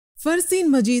Farseen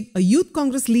Majeed, a youth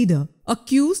Congress leader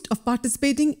accused of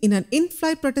participating in an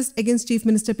in-flight protest against Chief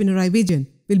Minister Pinarayi Vijayan,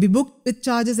 will be booked with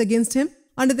charges against him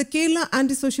under the Kerala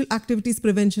Anti-Social Activities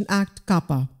Prevention Act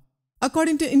 (KAAPA).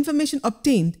 According to information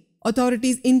obtained,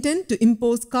 authorities intend to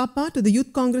impose KAAPA to the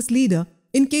youth Congress leader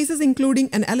in cases including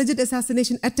an alleged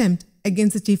assassination attempt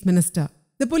against the Chief Minister.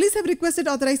 The police have requested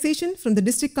authorization from the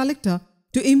district collector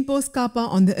to impose KAAPA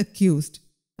on the accused.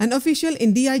 An official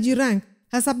in DIG rank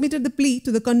has submitted the plea to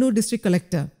the Kannur district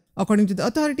collector. According to the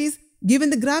authorities, given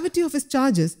the gravity of his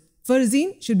charges,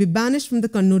 Farseen should be banished from the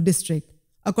Kannur district.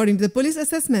 According to the police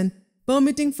assessment,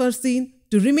 permitting Farseen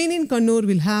to remain in Kannur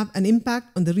will have an impact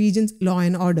on the region's law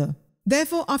and order.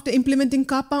 Therefore, after implementing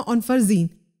KAAPA on Farseen,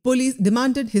 police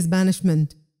demanded his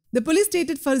banishment. The police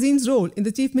stated Farseen's role in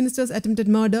the Chief Minister's attempted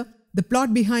murder, the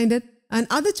plot behind it, and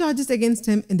other charges against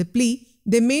him in the plea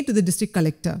they made to the district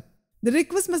collector. The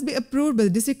request must be approved by the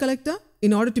district collector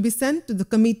in order to be sent to the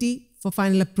committee for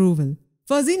final approval.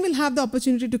 Farseen will have the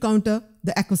opportunity to counter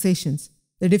the accusations.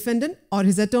 The defendant or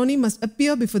his attorney must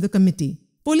appear before the committee.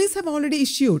 Police have already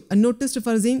issued a notice to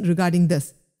Farseen regarding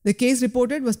this. The case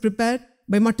reported was prepared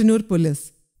by Mattanur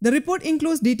Police. The report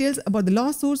includes details about the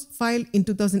lawsuits filed in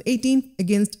 2018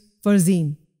 against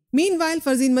Farseen. Meanwhile,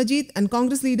 Farseen Majeed and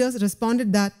Congress leaders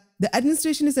responded that the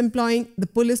administration is employing the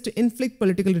police to inflict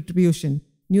political retribution.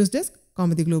 News Desk,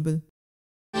 Kaumudy Global.